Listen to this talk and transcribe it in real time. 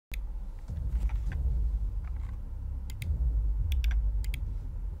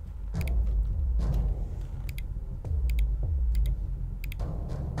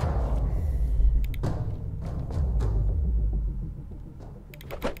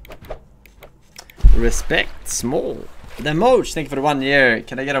Respect, small. The Moch, thank you for the 1 year.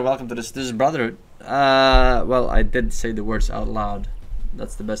 Can I get a welcome to the Seducers Brotherhood? Well, I did say the words out loud.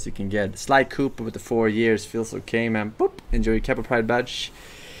 That's the best you can get. Sly Cooper with the 4 years. Feels okay, man. Boop. Enjoy your Kappa Pride badge.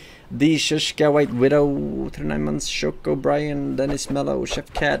 D. Shushka, White Widow, 39 months. Shoko, Brian, Dennis Mello,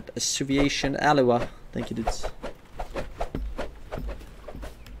 Chef Cat, Assuviation, Aliwa. Thank you, dudes.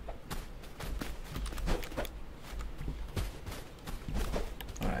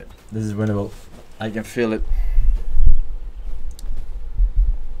 Alright, this is winnable. I can feel it.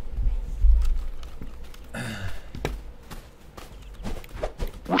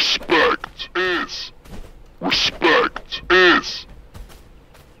 Respect is. Respect is.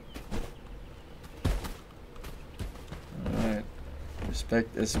 Alright.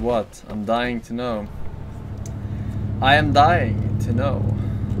 Respect is what? I'm dying to know. I am dying to know.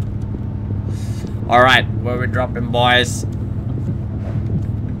 Alright, where we dropping, boys?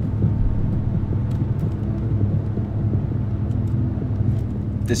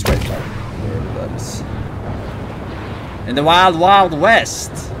 This way, wherever that is. In the wild, wild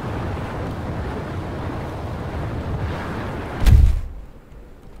west.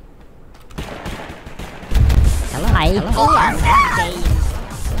 I am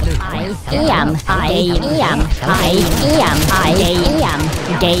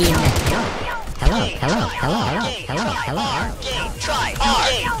game. Hello. Game, try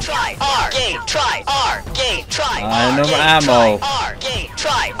R, game, try R, game, try R, game, try R. No ammo. Game,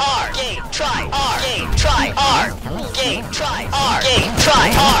 try R, game, try R, game, try R. Game, try R, game, try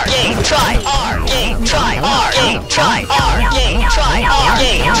R, game, try R, game, try R, game, try R, game, try R,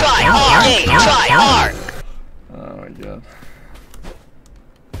 game, try R, game, try R. Oh my god.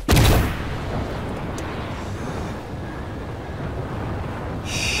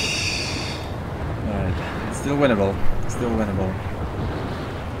 Alright, still winnable. Still winnable.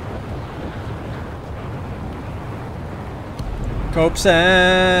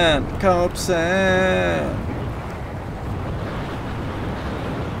 Copesan! Copesan!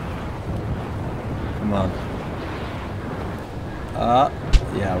 Come on.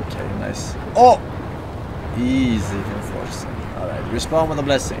 Yeah, okay, nice. Oh! Easy from Forsen. Alright, respawn with a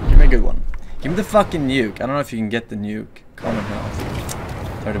blessing. Give me a good one. Give me the fucking nuke. I don't know if you can get the nuke. Common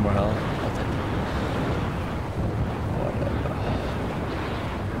health. 30 more health. I'll take it. Whatever.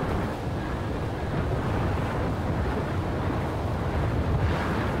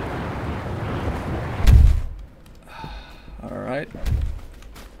 Alright.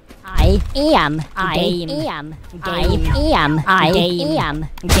 I am game.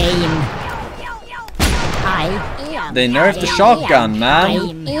 They nerfed the shotgun, man.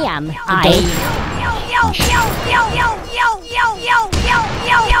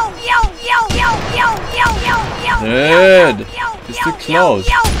 Dude, it's too close.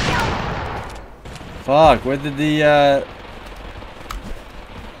 Fuck, where did the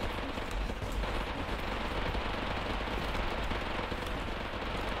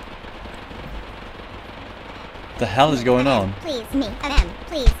the hell is going on? Please me,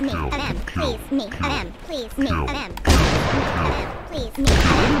 please me, please me, please me, please me, please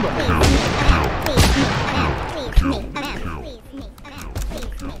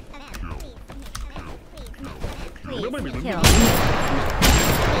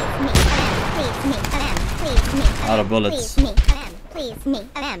me, out of bullets. Please me, please me,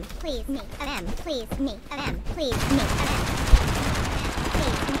 please me, please me, please me, please me, please me, please me,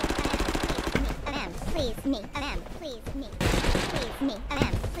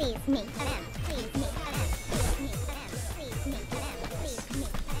 please me, please me,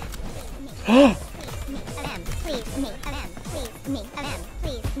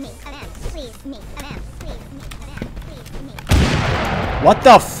 What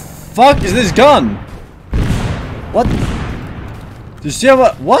the fuck is this gun? What? Do you see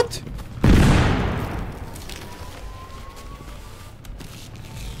what?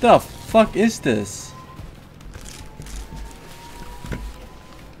 The fuck is this?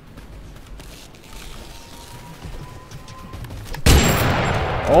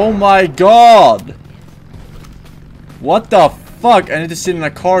 Oh my god! What the fuck? I need to sit in a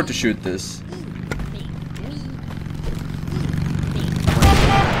car to shoot this.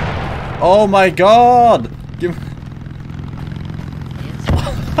 Oh my god! Give me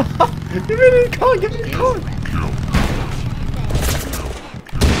the car, give me the car!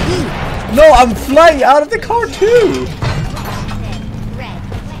 No, I'm flying out of the car too!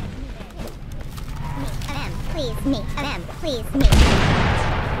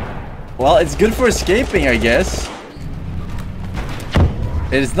 Well, it's good for escaping, I guess.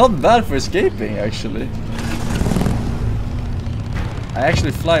 It is not bad for escaping, actually. I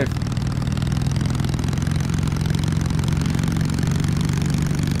actually fly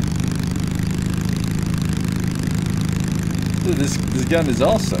Dude, this gun is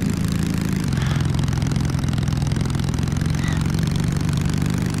awesome.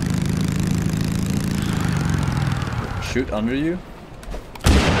 Shoot under you?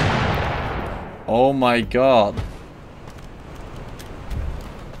 Oh my god.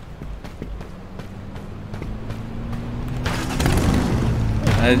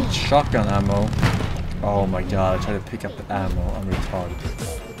 And shotgun ammo. Oh my god, I tried to pick up the ammo. I'm retarded.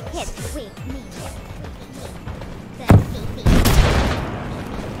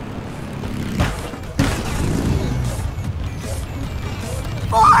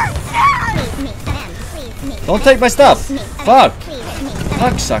 Don't take my stuff! Fuck!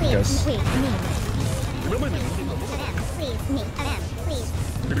 Fuck suckers.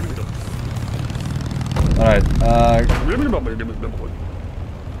 Alright,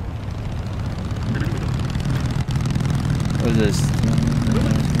 what is this?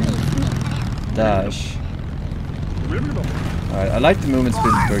 Dash. Alright, I like the movement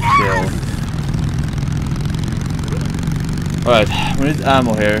speed per kill. Alright, we need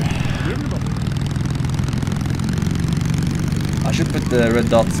ammo here. I should put the red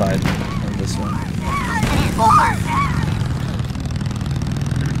dot side on this one.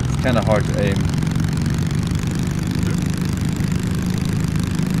 It's kinda hard to aim.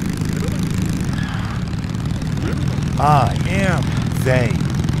 I am they.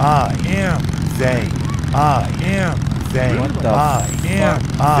 I am they. I am they. What the I am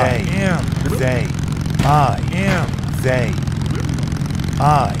fuck? I am they. I am they.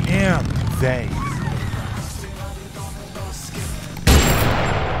 I am they.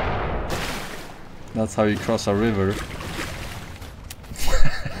 That's how you cross a river.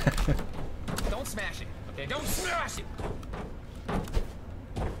 Don't smash it. Okay, don't smash it.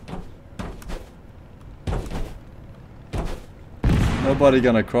 Nobody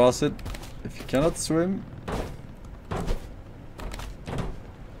gonna cross it if you cannot swim.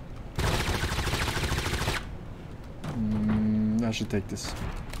 I should take this.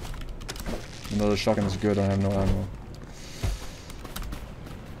 Another shotgun is good, I have no ammo.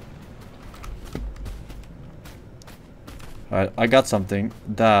 Alright, I got something.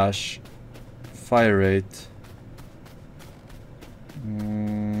 Dash. Fire rate.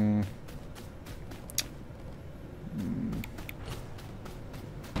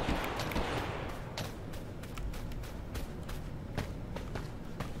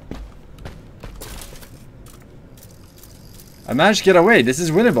 I managed to get away. This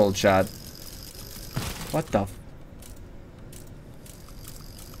is winnable, chat. What the f...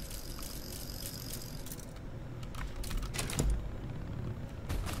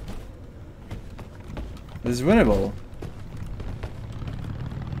 This is winnable.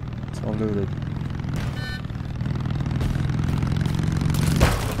 It's all looted.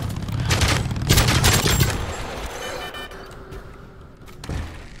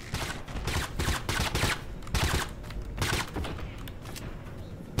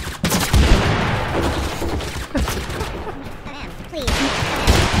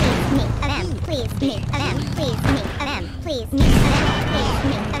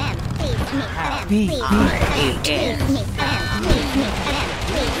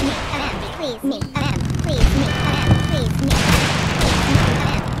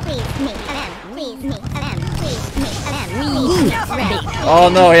 Oh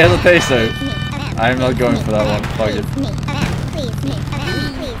no, he has a taser. I'm not going for that one. Fuck it.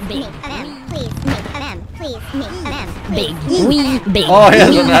 Oh, he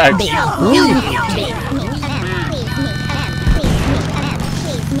has an axe.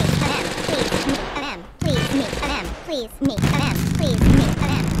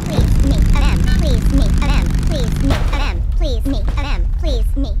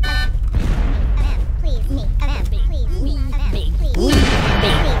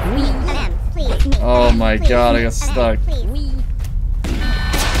 Oh my god, I got stuck.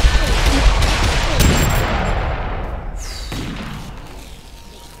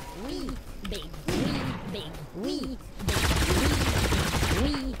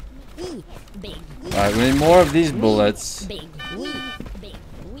 Alright, we need more of these bullets.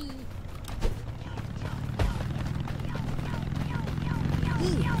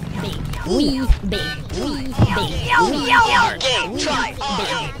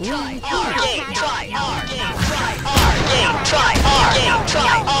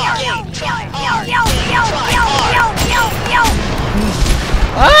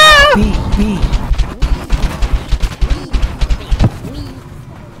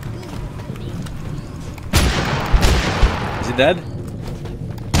 Is he dead?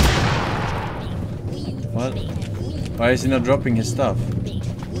 What? Why is he not dropping his stuff?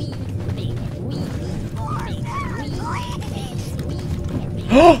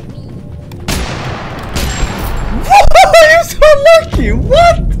 You're so lucky!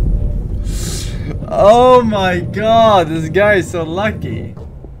 What? Oh my god, this guy is so lucky.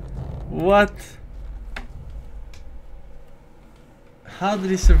 What? How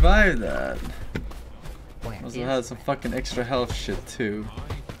did he survive that? Must have had some fucking extra health shit too.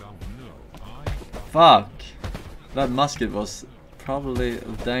 Fuck. That musket was probably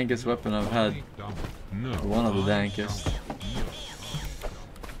the dankest weapon I've had. One of the dankest.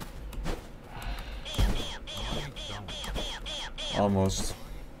 Almost.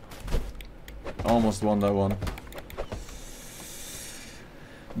 Almost won that one.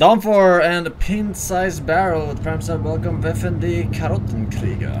 Down for and a pin-sized barrel with Prime Sub. Welcome, Veffendi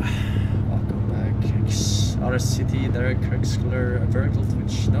Karottenkrieger. Welcome back. Other city, Derek Krexler, a vertical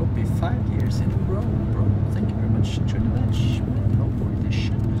twitch. Nope, be 5 years in a row, bro. Thank you very much. Enjoy the match. Go for this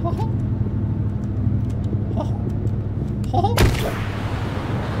shit. Ho ho. Ho ho. Ho ho.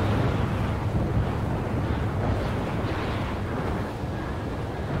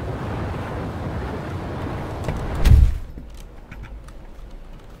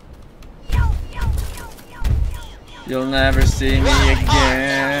 You'll never see me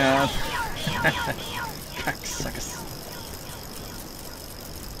again. Cocksuckers.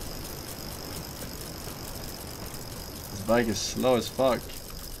 This bike is slow as fuck.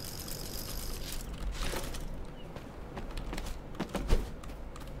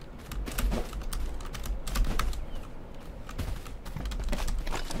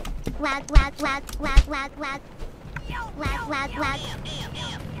 Wag, wag, wag, wag, wag, wag. Wag, wag, wag.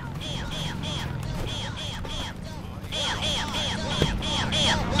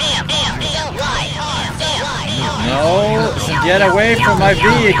 No, get away from my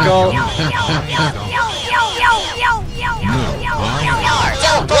vehicle.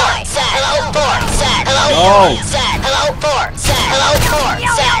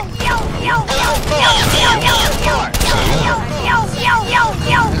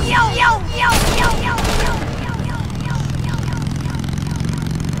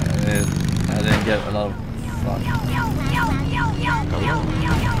 I didn't get a lot of fun.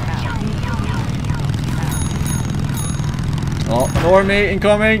 Oh, normie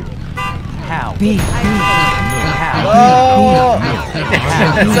incoming! How? Oh!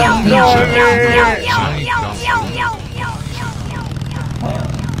 It's a normie!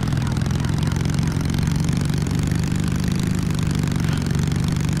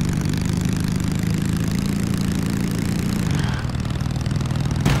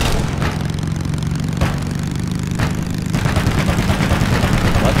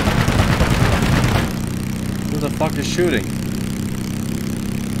 What? Who the fuck is shooting?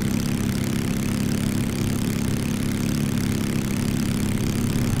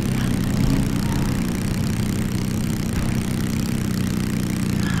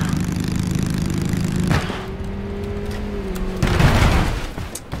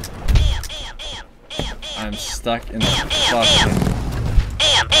 I'm stuck in the fucking...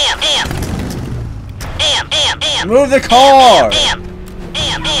 Move the car!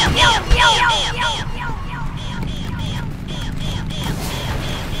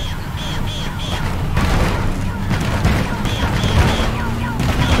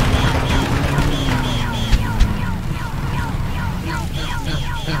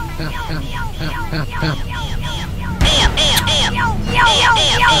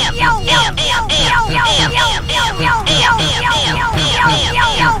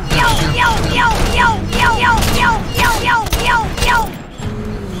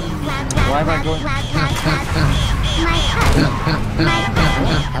 Why am I going?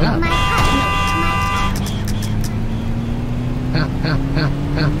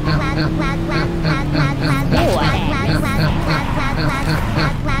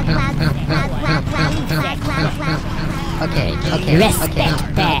 Okay,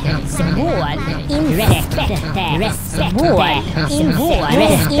 respect that. Sword, respect that. Respect sword, sword,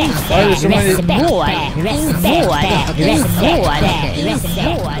 respect.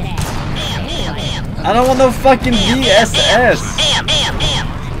 I don't want no fucking VSS.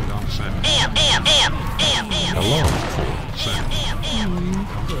 Hello.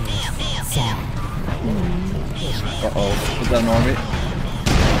 Uh-oh, put that on me.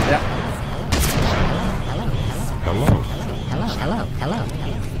 Yeah. Hello. Hello.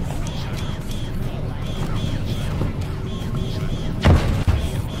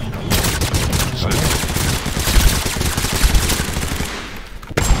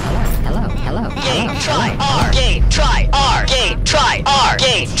 Game, try R. Game, try R. Game, try R.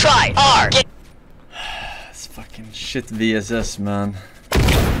 Game, try R. It's fucking shit VSS, man.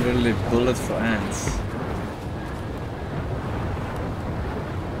 Literally bullet for ants.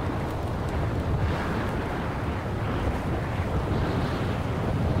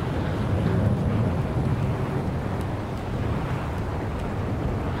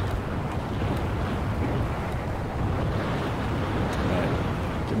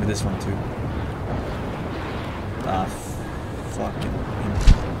 this one too. Ah, fucking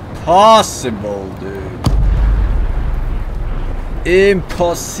impossible, dude.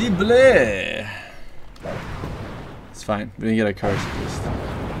 Impossible. It's fine. We didn't get a curse at least.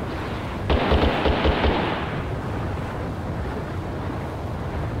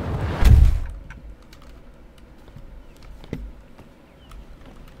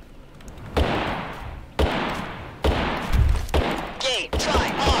 Gate,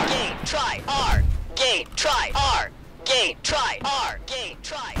 try R. Gate, try R. Gate, try R. Gate, try R. Gate, try R. Gate,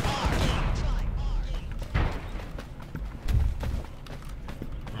 try R.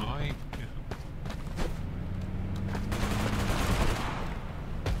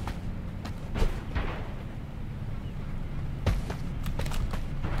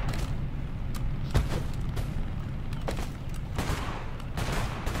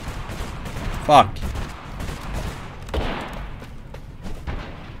 Fuck.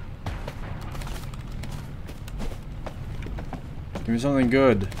 Give me something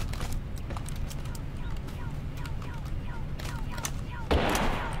good.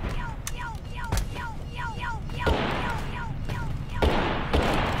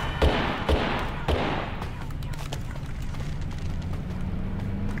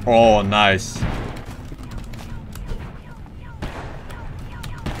 Oh, nice.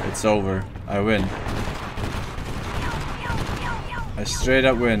 It's over. I win. I straight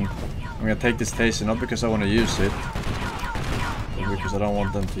up win. I'm gonna take this taser, not because I want to use it, but because I don't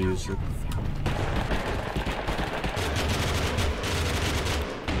want them to use it.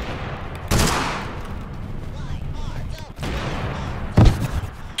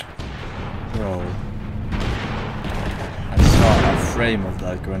 Bro. I saw a frame of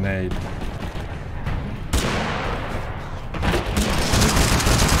that grenade.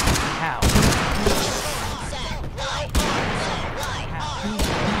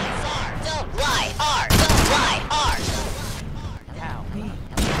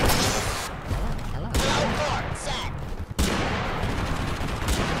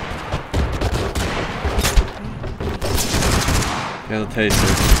 Get a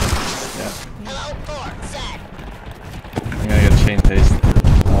taser. Yeah. I'm gonna get a chain taste.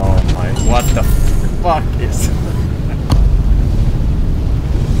 Oh my, what the fuck is oh my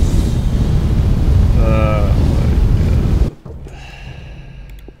god.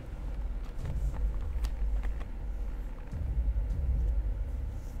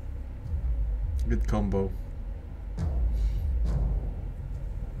 Good combo.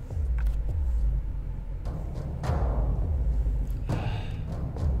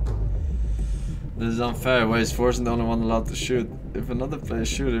 This is unfair. Why is Forsen the only one allowed to shoot? If another player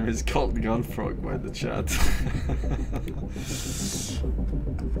shoot him, he's called gunfrog by the chat.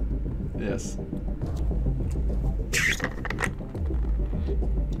 Yes.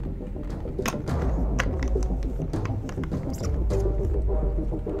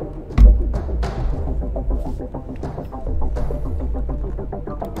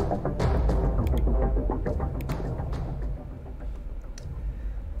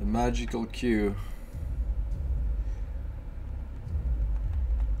 The magical cue.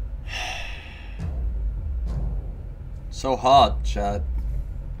 So hot, chat.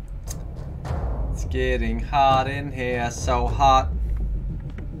 It's getting hot in here, so hot.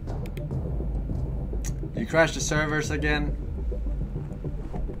 You crashed the servers again?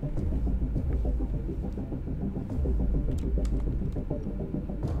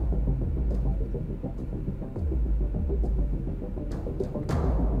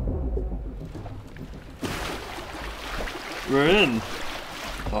 We're in.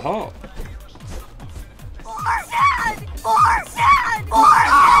 Aha.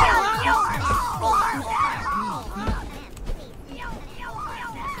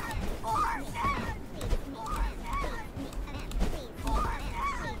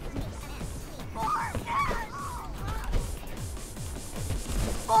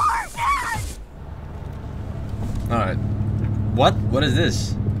 Alright. What? What is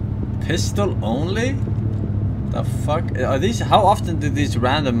this? Pistol only? The fuck? Are these? How often do these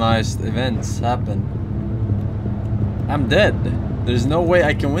randomized events happen? I'm dead. There's no way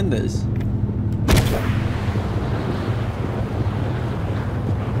I can win this.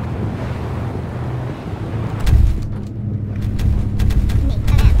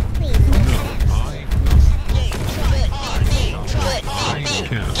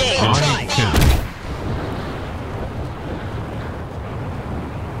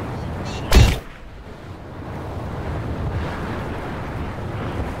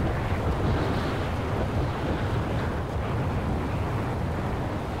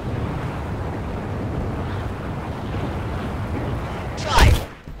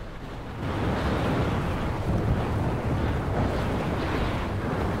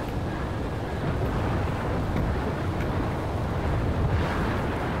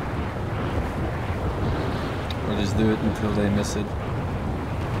 just do it until they miss it.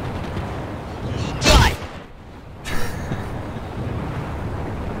 Try.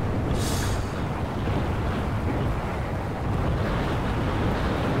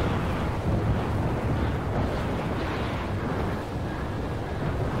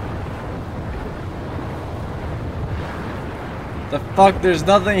 The fuck, there's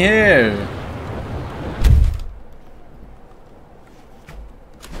nothing here!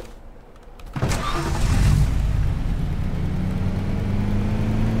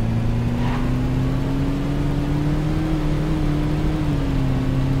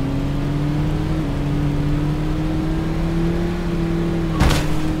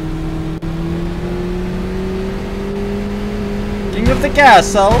 King of the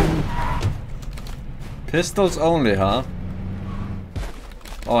castle! Pistols only, huh?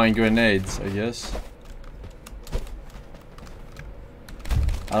 Oh, and grenades, I guess.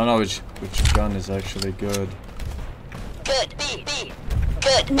 I don't know which gun is actually good. Good. B.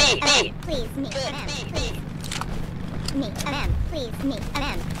 Good. B. Please, me, Good. M, B. me, M, please, me,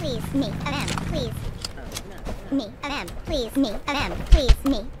 M, please, me, M, please. Me, M, please, me, M, please,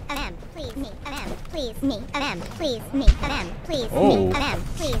 me, M, please, me, M, please, me, M, please, me, M, please, Oh. me, M,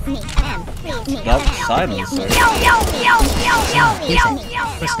 please, me, M, please, me, That M, silencer.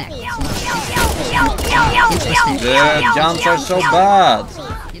 The jumps are so bad.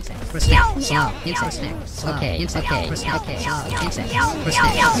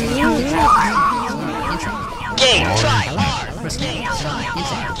 Game. Try. Game.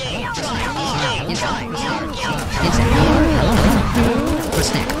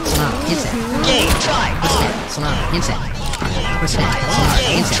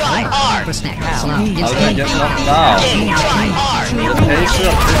 Try. How did I get knocked down? Game. Try. The taser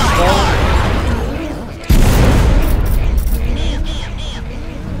of pistol.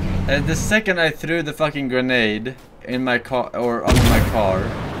 The second I threw the fucking grenade in my car or under my car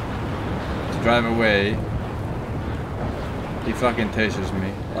to drive away, he fucking tasers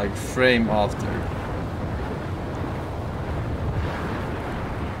me like frame after.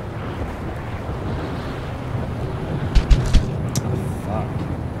 Oh, fuck.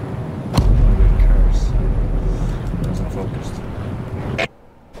 Curse. Wasn't focused.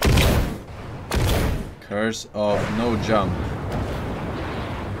 Curse of no jump.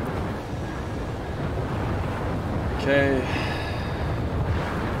 Okay.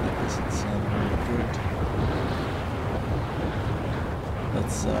 That doesn't sound very good.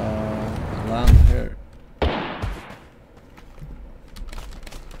 Let's land here.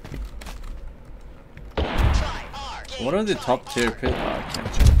 What are the top tier pit? Oh, I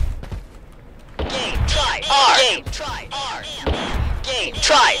can't jump. Game. Try. R. Game. Try. R. Game.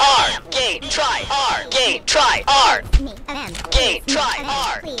 Try. R. Game. Try. R. Game. Try. R. me, M, Game. Try.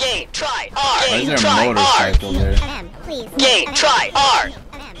 R. Game. Try. R. Why is Game. there a Try. R. motorcycle there? M, please, me, Game. M, Try. R.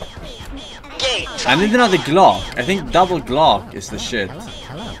 M, Game. I need another Glock. I think double Glock is the shit.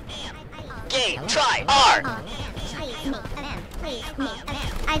 Game. Try. R. please, me, M, please, me,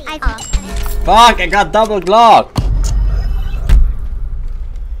 M, I, Fuck, I got double Glock.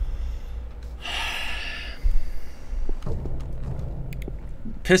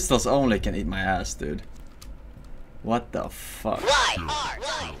 Pistols only can eat my ass, dude. What the fuck? Y. R.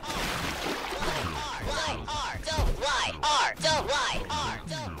 Y. R. Don't Y. R. Don't Y. R.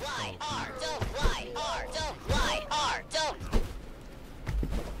 Don't Y. R. Don't Y. R. Don't Y. R. Don't.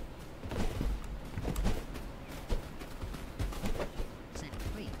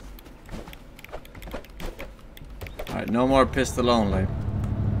 Alright, no more pistol only.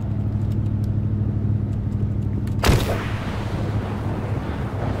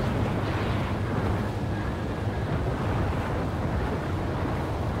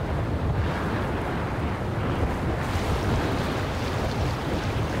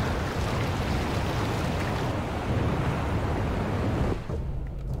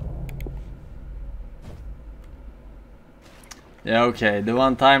 Yeah, okay. The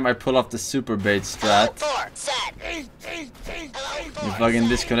one time I pull off the super bait strat, Four. Set. you fucking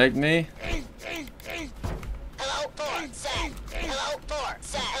disconnect me. Hello. Four. Set. Hello. Four.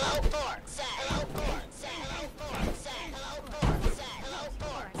 Set. Hello. Four. Set. Hello. Four. Set. Hello. Four. Set. Hello. Four. Set. Hello.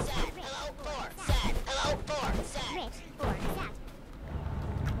 Four. Set. Hello. Four. Set. Hello. Four. Set. Rich, or that.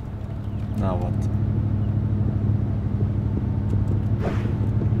 Now what?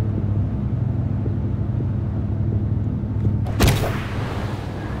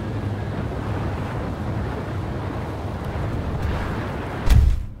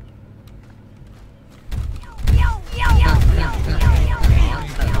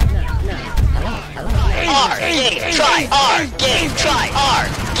 R. Game. Try. R. Game. Try. R.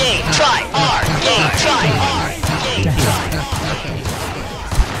 Game. Try. R. Game. Try. R.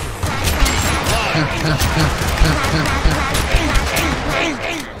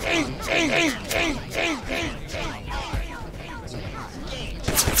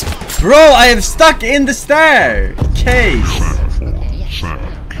 Bro, I am stuck in the staircase.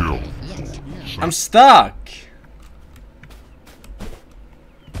 I'm stuck.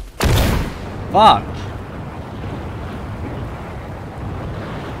 Fuck.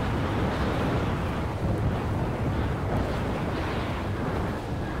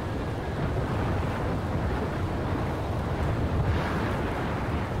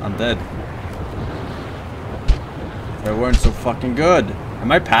 I'm dead. They weren't so fucking good.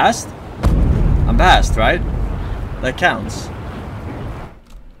 Am I passed? I'm passed, right? That counts.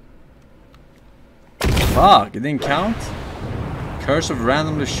 Fuck, it didn't count? Curse of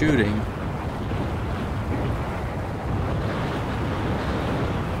randomly shooting.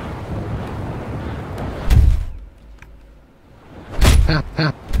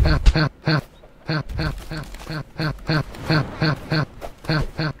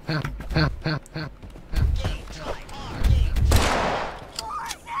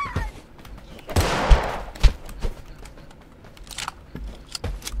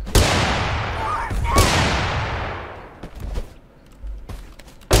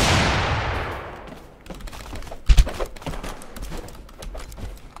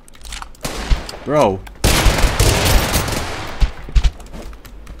 Bro.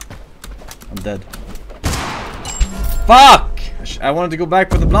 I'm dead. Fuck! I wanted to go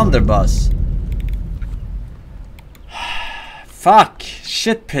back for the blunderbuss. Fuck!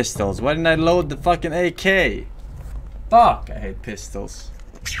 Shit pistols. Why didn't I load the fucking AK? Fuck! I hate pistols.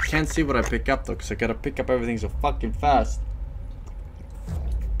 Can't see what I pick up though, because I gotta pick up everything so fucking fast.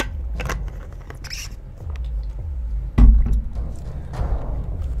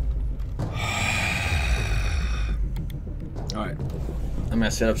 Alright, I'm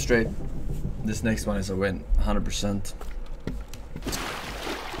gonna sit up straight. This next one is a win, 100%.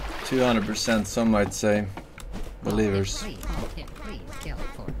 200%, some might say. Believers.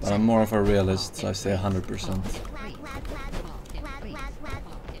 But I'm more of a realist, so I say 100%.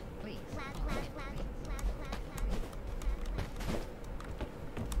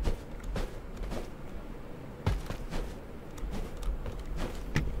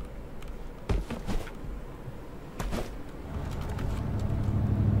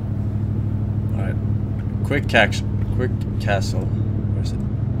 Quick castle. Where is it?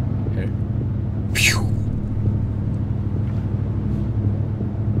 Here. Pew!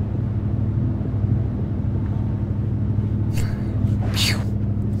 Pew!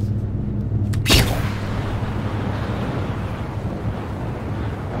 Pew!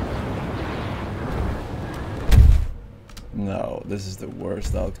 No, this is the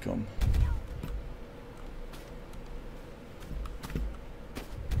worst outcome.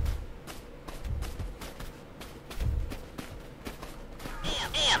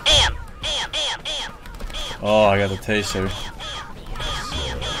 Oh, I got the taser.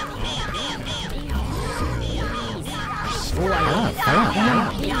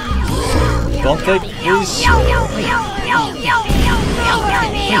 Don't take these.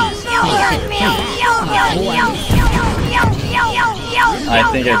 I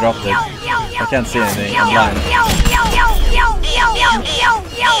think I dropped it. I can't see anything. I'm blind.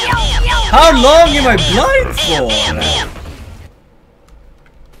 How long am I blind for?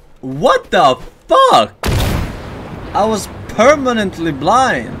 What the fuck? I was permanently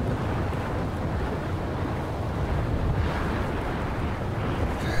blind.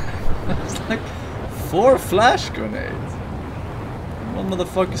 It's like 4 flash grenades. One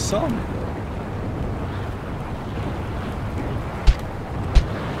motherfucker saw me though.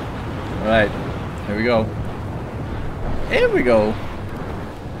 Alright, here we go. Here we go.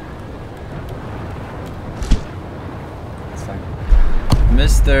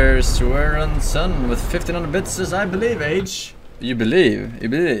 Mr. Swearenson with 1500 bits says, I believe, H. You believe? You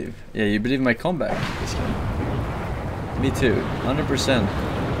believe? Yeah, you believe my comeback. This game. Me too. 100%.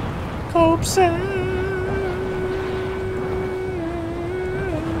 Cope said.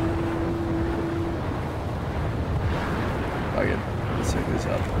 Okay, let's check this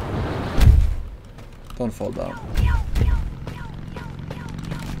out. Don't fall down.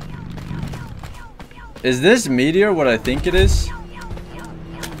 Is this meteor what I think it is?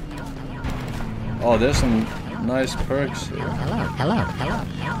 Oh, there's some nice perks here. Hello.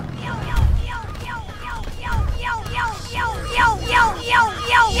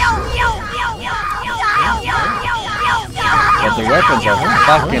 But the weapons are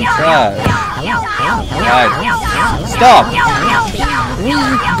fucking trash. Right. Stop!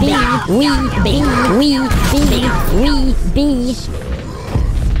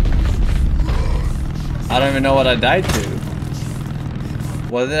 I don't even know what I died to.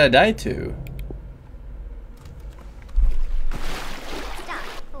 What did I die to?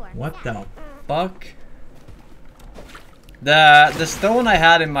 What the fuck? The stone I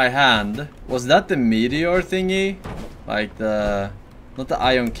had in my hand, was that the meteor thingy? Like the... Not the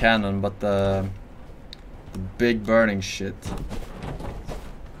ion cannon, but the big burning shit.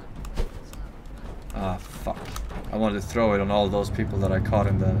 Ah, fuck. I wanted to throw it on all those people that I caught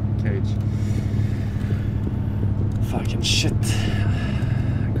in the cage. Fucking shit.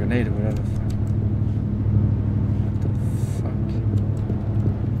 Grenade or whatever. What the fuck?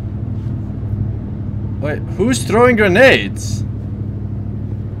 Wait, who's throwing grenades?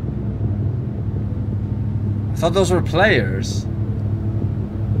 I thought those were players.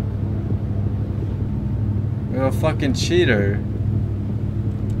 You're a fucking cheater.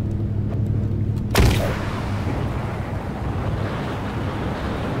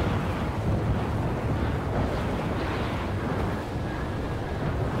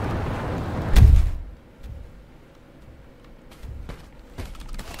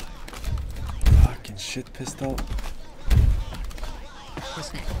 Fucking shit pistol.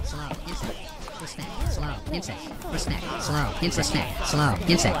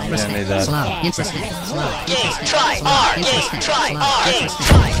 Try R. Try R.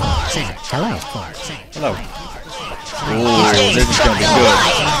 Hello. Hello. Oh, this is gonna be good.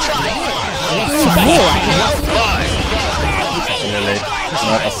 Really?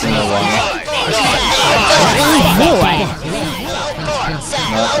 Not a single one. Not a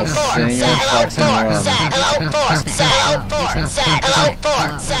single fucking one.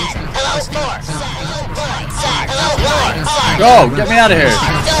 Go! Get me out of here!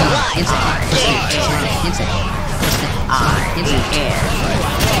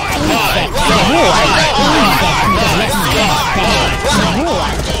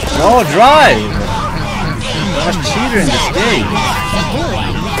 Go drive! I'm a cheater in this game.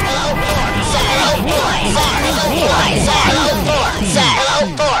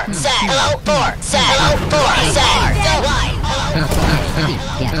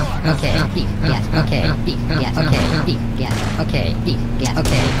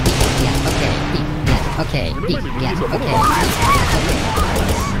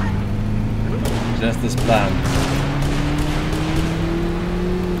 Just as planned.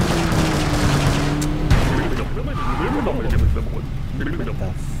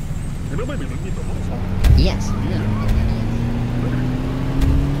 Yes. Yes.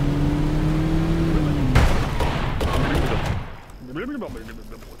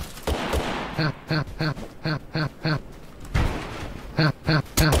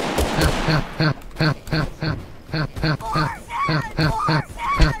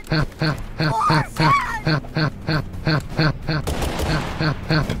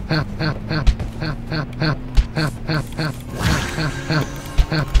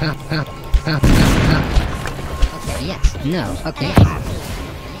 No. Okay.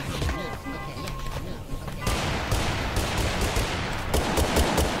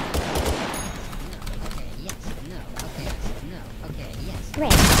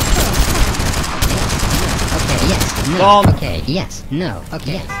 Bomb. Okay, yes, no,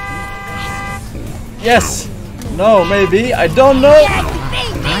 okay. Yes! No, maybe. I don't know!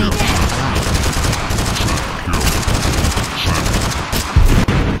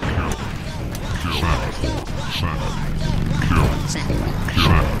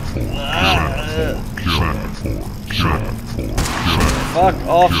 Fuck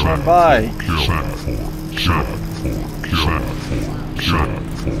off my bike!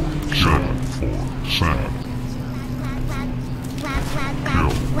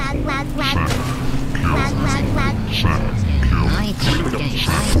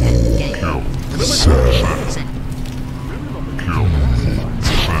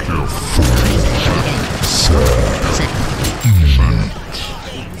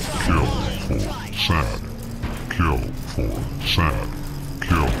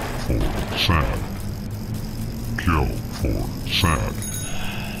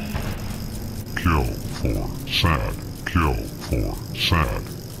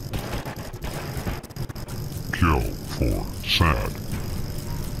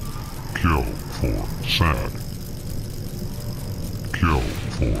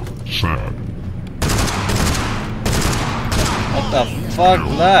 What the fuck,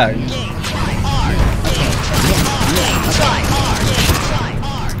 lag?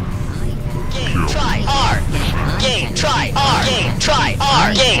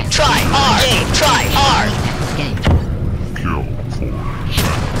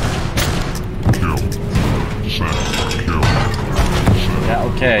 Yeah,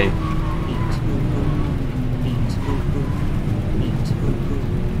 okay.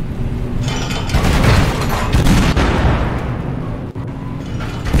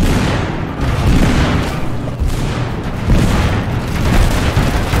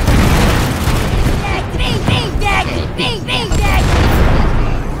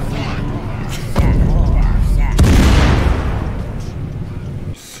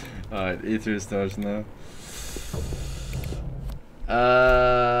 Alright, ether stars now.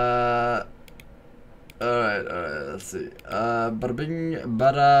 Alright, let's see. Bada bing,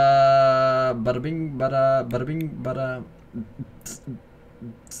 bada, bada bing, bada, bada bing, bada.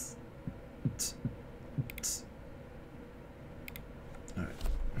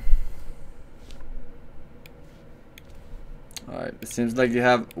 Alright, it seems like you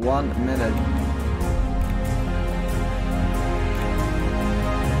have 1 minute.